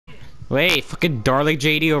Wait, fucking darling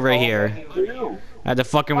JD over here. I had to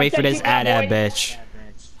fucking wait for this ad bitch.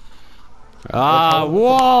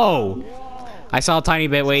 Whoa! I saw a tiny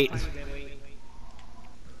bit, wait.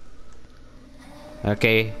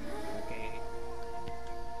 Okay.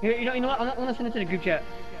 Here, you know what? I'm gonna send it to the group chat.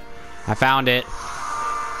 I found it.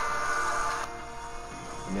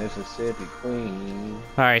 Mississippi Queen.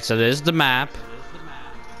 Alright, so this is the map.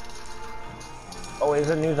 Oh, is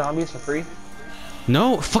it new zombies for free?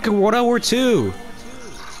 No, fucking World War II.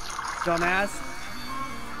 Dumbass.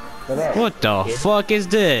 What the fuck is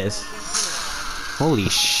this? Holy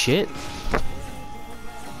shit.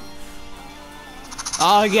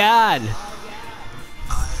 Oh god.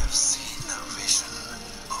 I have seen a vision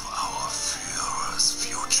of our Führer's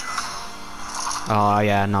future. Oh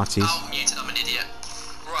yeah, Nazis. Oh, muted, I'm an idiot.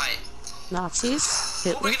 Right. Nazis?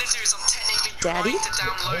 What we're Hitler? gonna do is I'm technically Daddy? trying to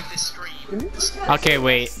download this stream. Okay,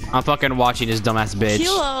 wait. I'm fucking watching this dumbass bitch.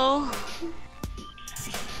 Kilo!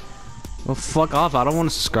 Well, fuck off. I don't want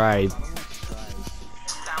to subscribe.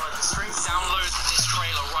 Download the stream. Download this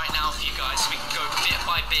trailer right now for you guys so we can go bit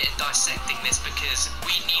by bit dissecting this because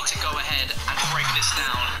we need to go ahead and break this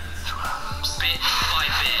down bit by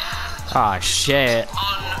bit. Ah, shit.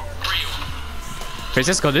 Unreal.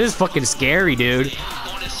 Francisco, this is fucking scary, dude.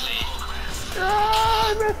 Honestly.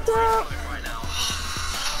 I messed up. Right now.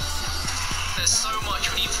 There's so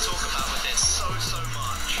much we need to talk about with this. So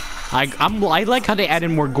much. I like how they added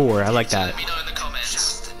more gore. I like that. Let me know in the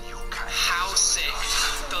comments. How sick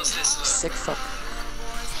does this look? Sick fuck.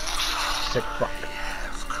 Sick fuck.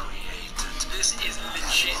 This is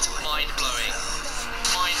legit mind-blowing.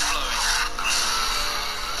 Mind-blowing.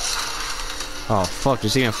 Oh, fuck.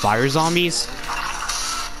 There's even fire zombies?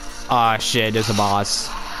 Ah, shit. There's a boss.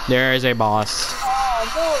 There is a boss. Oh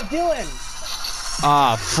no, Dylan.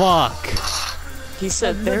 Ah, fuck. He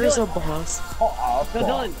said No, there's a Dylan. boss. No,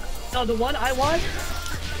 Dylan. No, the one I watched.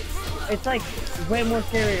 It's like way more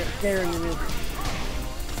scary than this.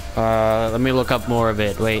 Let me look up more of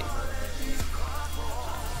it. Wait.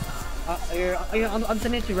 I'm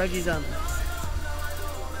sending it to Reggie's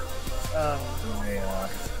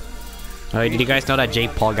Oh, did you guys know that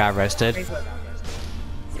Jake Paul got arrested? Facebook.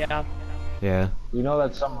 Yeah, Yeah. You know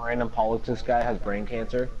that some random politics guy has brain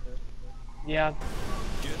cancer? yeah.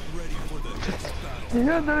 You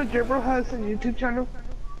know that Jibro has a YouTube channel?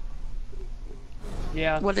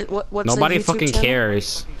 Yeah. What's Nobody the YouTube fucking channel?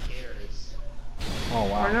 cares. Oh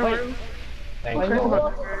wow. I know. Wait. Thank Wait, you. who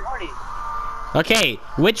else? Party. Okay,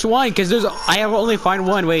 which one? Because there's I have only find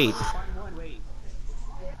one. Wait.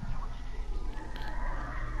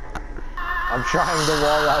 I'm trying the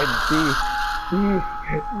walleye D.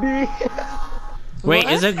 Wait,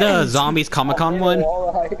 What? is it the Zombies Comic Con one?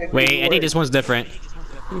 Walleye Wait, I think this one's different.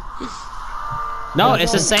 No,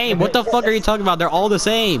 it's the same. What the fuck are you talking about? They're all the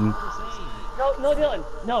same. No, Dylan.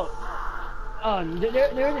 No.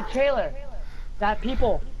 There's a trailer that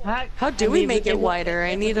people. How do we make it wider?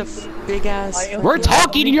 I need a big ass. We're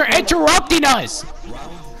talking and you're interrupting us.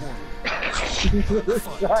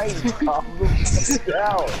 Trying to calm this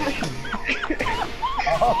down.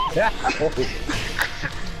 Oh,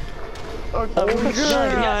 Right.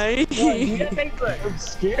 I'm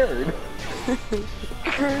scared.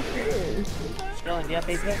 Dylan, do you have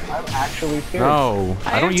Facebook? I'm actually scared. No,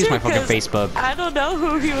 I don't am use too, my fucking 'cause Facebook. I don't know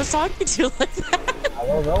who he was talking to like that. I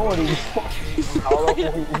don't know what he's. I don't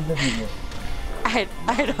know what he's.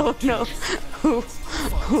 I don't know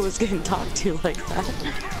who was getting talked to like that.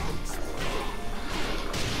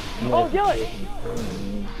 Oh, Dylan.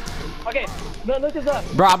 Okay, look this up.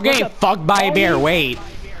 Bro, I'm getting fucked by a bear. Wait.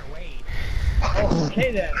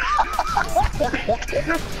 Okay then.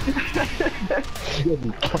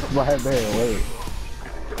 My bear, wait.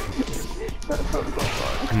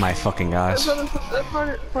 Oh my fucking gosh. That's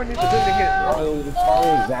funny to do it again. Oh, it's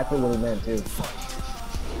probably exactly what he meant too.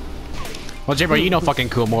 Well, Jibber, you know fucking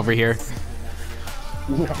cool. I'm over here.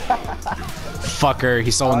 Fucker,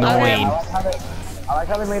 he's so annoying. I like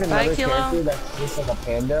how they made another Kilo. character that's just like a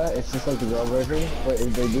panda. It's just like the real version, but they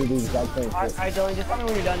do the exact same Alright, shit. Dylan, just tell me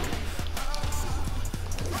when you're done.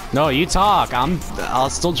 No, you talk. I'll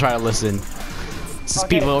still try to listen. These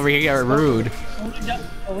people over here are rude.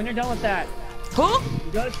 When you're done with that, Who?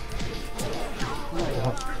 you good?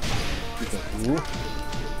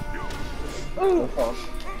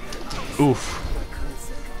 Oof.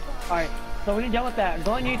 Alright, so when you're done with that,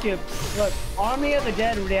 go on YouTube, look, Army of the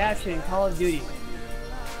Dead reaction, Call of Duty.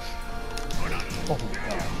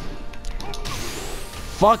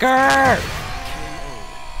 Fucker!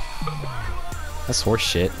 That's horse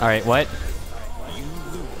shit. Alright, what?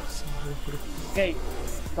 Okay,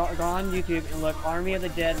 go on YouTube and look, Army of the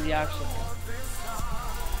Dead reaction.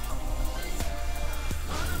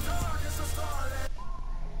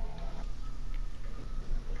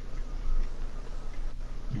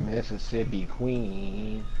 Mississippi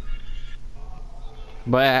Queen.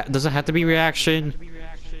 But does it have to be reaction?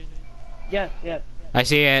 Yes, yes. I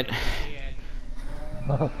see it.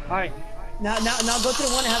 Alright. Now go to the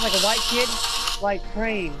one that has like a white kid, like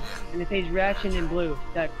praying, and it says reaction in blue.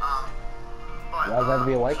 That. Why does that have to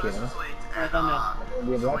be a white kid, huh? I don't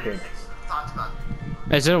know. Be a black kid.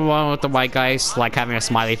 Is it the one with the white guys like having a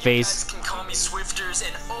smiley face? Can call me Swifters,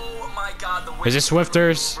 and oh my god, the way Is it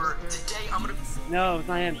Swifters? today I'm gonna. No, it's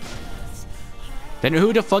not him. Then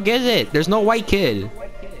who the fuck is it? There's no white kid.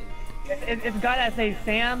 It's a guy that says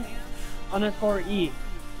Sam _ E.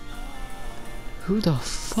 Who the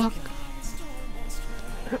fuck?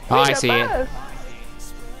 Oh, I see it.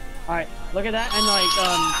 Alright, look at that and like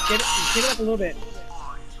give it up a little bit.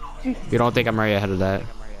 You don't think I'm already ahead of that?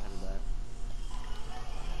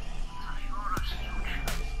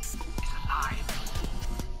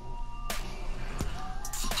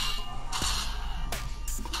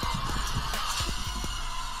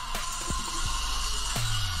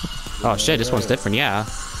 Oh shit, this one's different, yeah.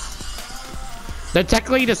 They're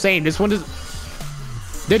technically the same. This one is...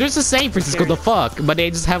 They're just the same, Francisco, the fuck. But they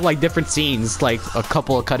just have like different scenes, like a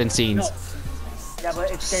couple of cut-in scenes. No. Yeah, but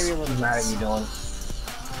it's scary a little bit. Mad at you,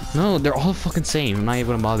 Dylan. No, they're all fucking same. I'm not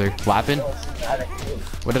even gonna bother. What happened?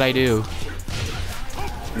 What did I do?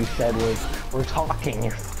 You said we're talking.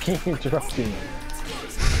 You're fucking interrupting me.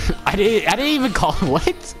 I didn't even call him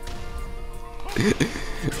what?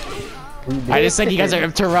 I just said you guys are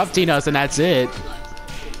interrupting us and that's it.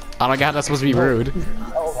 I don't get how that's supposed to be rude.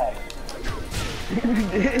 Okay.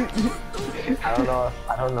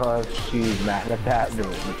 I don't know if she's mad at that,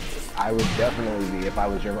 but I would definitely be if I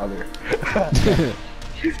was your mother.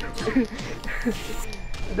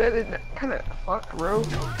 That is kind of fuck, bro.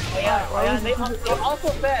 Yeah, they also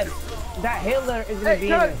said that Hitler is gonna be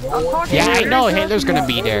in it. Yeah, I know Hitler's gonna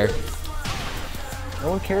be there.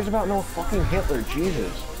 No one cares about no fucking Hitler,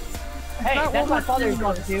 Jesus. Hey, that's my father you're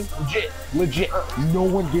talking to. Legit, no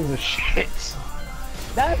one gives a shit.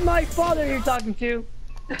 That's my father you're talking to.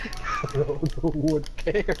 No one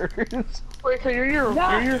cares. Wait, so you're your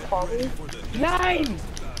father? 9!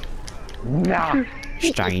 Nah.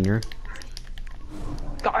 Steiner.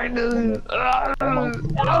 Kinda.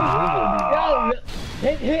 No,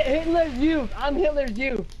 Hitler's youth. I'm Hitler's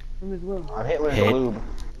youth from his womb. I'm Hitler's Hit. lube.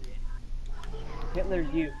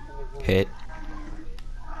 Hitler's youth. Hit.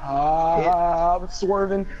 I'm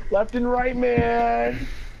swerving left and right, man.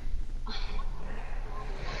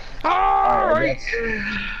 Alright.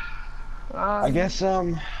 I guess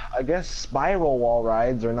spiral wall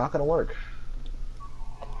rides are not gonna work.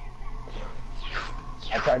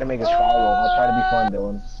 I tried to make a spiral. I'll try to be fun,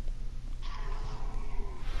 Dylan.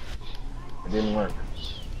 It didn't work.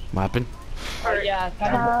 What happened? Yeah,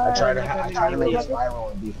 I tried to make a spiral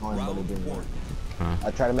and be fun, but it didn't work. Huh.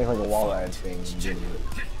 I tried to make like a wall ride thing and it didn't work.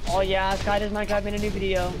 Oh yeah, Sky does Minecraft made a new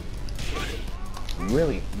video.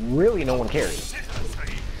 Really, no one cares.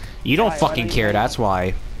 You don't Why fucking don't you care, say that's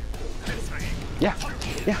why. Yeah,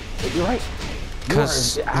 you're right.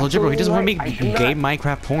 Cause, You are well, Jibber, he doesn't want to absolutely make right. gay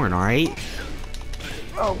Minecraft porn, alright?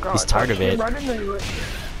 Oh god. He's tired of it. I didn't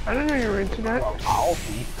know you were into that. I'll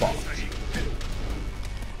be fucked.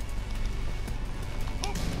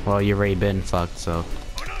 Well, you've already been fucked, so.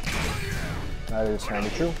 That is kind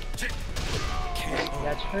of true.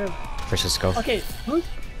 That's true. Francisco. Okay, who's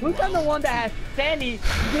on the one that has Sandy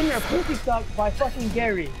getting her pussy sucked by fucking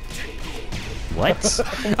Gary? What?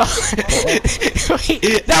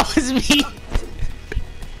 Wait, that was me!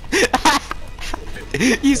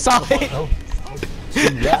 You saw it?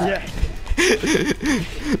 Yeah.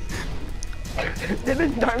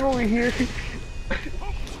 Didn't time over here.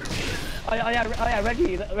 Oh yeah,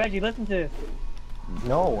 Reggie, listen to this.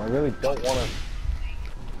 No, I really don't want to.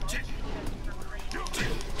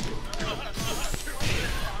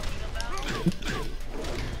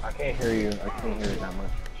 I can't hear you. I can't hear it that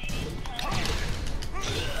much.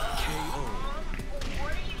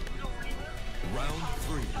 Round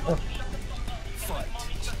 3. Fight.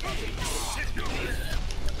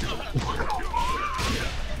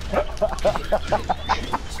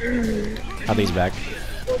 Abby's back.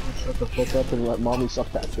 Shut the fuck up and let mommy suck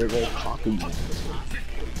that big old cock of you.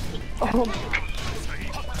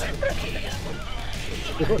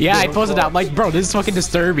 Yeah, I posted that. I'm like, bro, this is fucking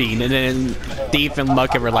disturbing. And then Thief and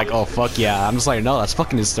Mucket were like, oh, fuck yeah. I'm just like, no, that's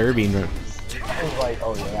fucking disturbing. I was like,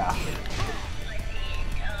 oh yeah.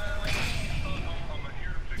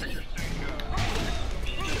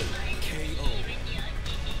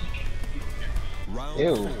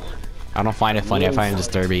 Ew. I don't find it funny, I find it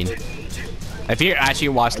disturbing. If you actually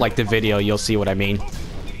watch like the video, you'll see what I mean.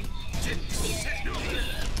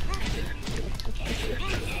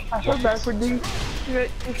 I I feel bad for these. You guys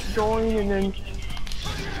just join and then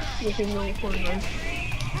you can really for them.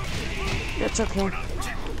 It's okay.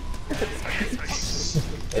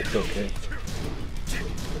 It's okay.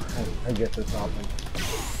 I guess it's awesome.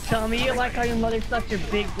 Tell me you like how your mother sucks your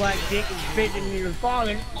big black dick and bigger than your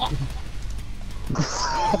father.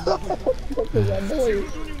 What is that noise?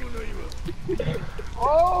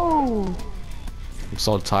 Oh! I'm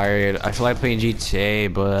so tired. I feel like playing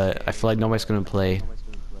GTA, but I feel like nobody's gonna play.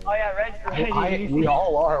 Oh yeah, Reggie. We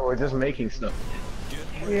all are. We're just making stuff.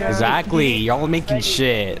 Yeah. Exactly. Y'all making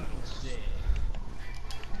shit.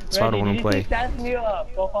 That's why I don't want to play. Seth's new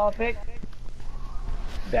profile pic?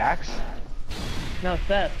 Dax? No,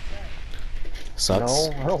 Seth. Sucks.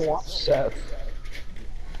 No, I don't want Seth.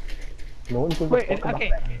 No one gives a Wait, fuck about Okay.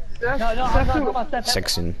 that. No, I'm not talking about Seth.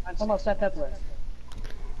 Section. I'm talking about Seth Epler.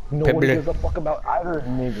 No one gives a fuck about either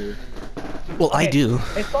nigger. Well, I do.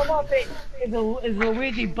 His profile pic is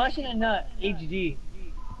Luigi busting a nut HD.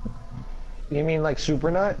 You mean like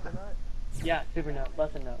Super Nut? Yeah, super nut,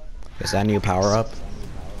 busting nut. Is that a new power up?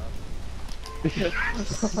 Round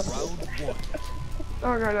one.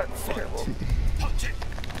 Oh god, that's terrible.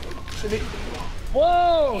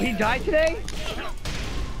 Whoa! He died today?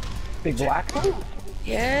 Big black one?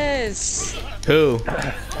 Yes. Who?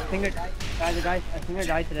 I think I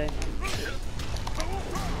died today.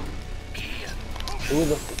 Who was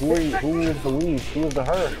the we? Who was the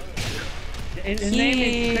her? His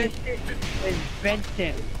name is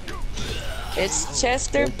Benson. It's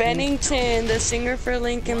Chester Bennington, the singer for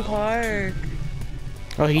Linkin Park.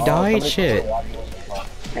 Oh, he died? Shit.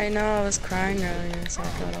 I know, I was crying earlier, so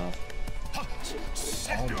I got off.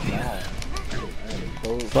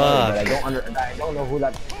 Fuck. I don't know who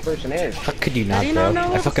that person is. How could you How not, do you bro? not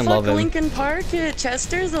know I who fucking the love fuck him. Linkin Park is?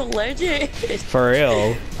 Chester's a legend. For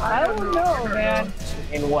real. I don't know, man.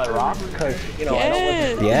 In what, rock? Because, you know, I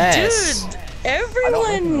don't Yes. Yes. Dude, I don't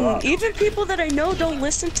listen to everyone, rock. even people that I know don't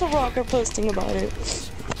listen to rock are posting about it.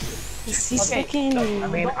 He's Okay, fucking... I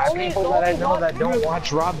mean, people that I know that don't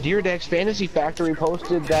watch Rob Deerdeck's Fantasy Factory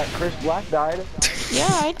posted that Chris Black died. Yeah,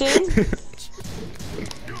 I did.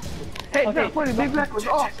 Hey, Okay. not funny. Big Black was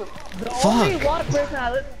awesome. The only one person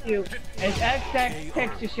I listen to is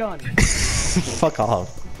XXXTextation. Fuck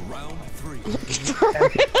off. Round three.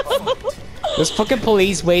 This fucking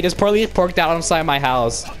police, wait, there's police parked out outside my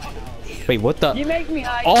house. Wait, what the? You make me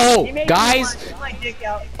high. Oh, You make guys. Me want my dick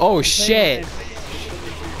out. Oh, shit.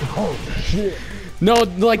 Oh, shit. No,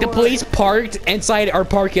 like the police parked inside our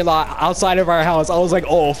parking lot outside of our house. I was like,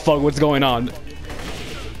 oh, fuck, what's going on?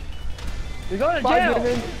 You're going to 5 jail.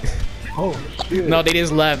 minutes. Oh, shit. No, they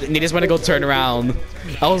just left and they just went to go turn around.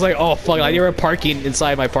 I was like, oh, fuck, like they were parking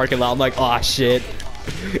inside my parking lot. I'm like, oh, shit.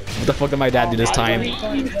 What the fuck did my dad do this time?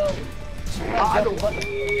 I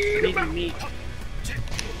don't me.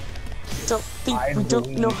 Don't think we don't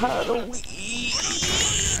know how to weed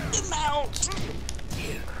him out.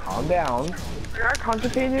 Calm down. Can I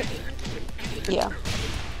contemplate it? Yeah.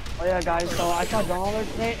 Oh yeah, guys. So I saw Donald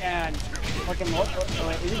today and fucking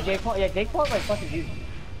is it Jake Paul? Yeah, Jake Paul like fucking dude.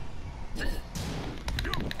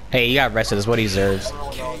 Hey, you got arrested. That's what he deserves.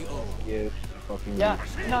 Yeah.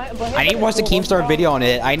 No, but I need to watch the Keemstar video on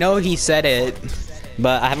it. I know he said it,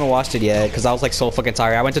 but I haven't watched it yet because I was like so fucking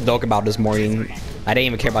tired. I went to Doke about this morning. I didn't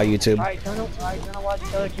even care about YouTube. Alright, gonna watch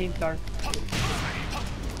the other Keemstar.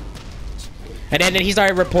 And then he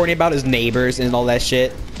started reporting about his neighbors and all that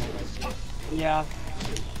shit. Yeah.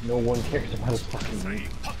 No one cares about his fucking name.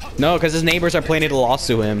 No, because his neighbors are planning to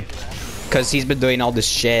lawsuit him. Because he's been doing all this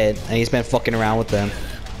shit and he's been fucking around with them.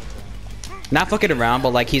 Not fucking around,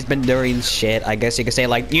 but like he's been doing shit, I guess you could say.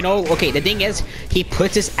 Like, you know, okay, the thing is, he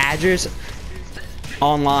puts his address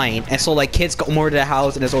online, and so like kids go more to the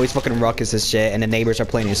house and there's always fucking ruckus and shit, and the neighbors are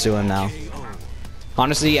planning to sue him now.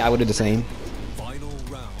 Honestly, I would do the same. Final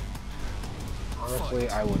round. Honestly,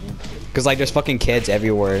 I wouldn't. Because like there's fucking kids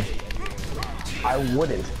everywhere. I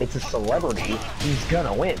wouldn't. It's a celebrity. He's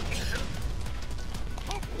gonna win.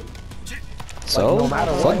 So, no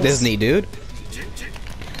matter fuck what. Disney, dude.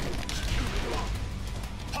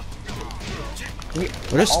 We're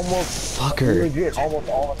just Almost fucker. legit. Almost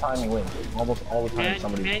all the time he wins. Almost all the time Man,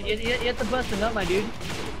 somebody. man, you have to bust a nut, my dude.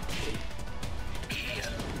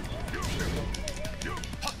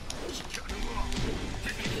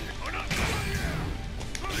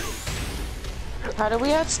 How do we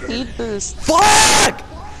have speed boost? Fuck!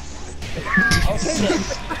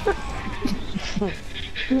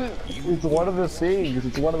 It's one of the things.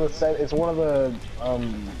 It's one of the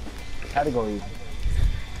categories.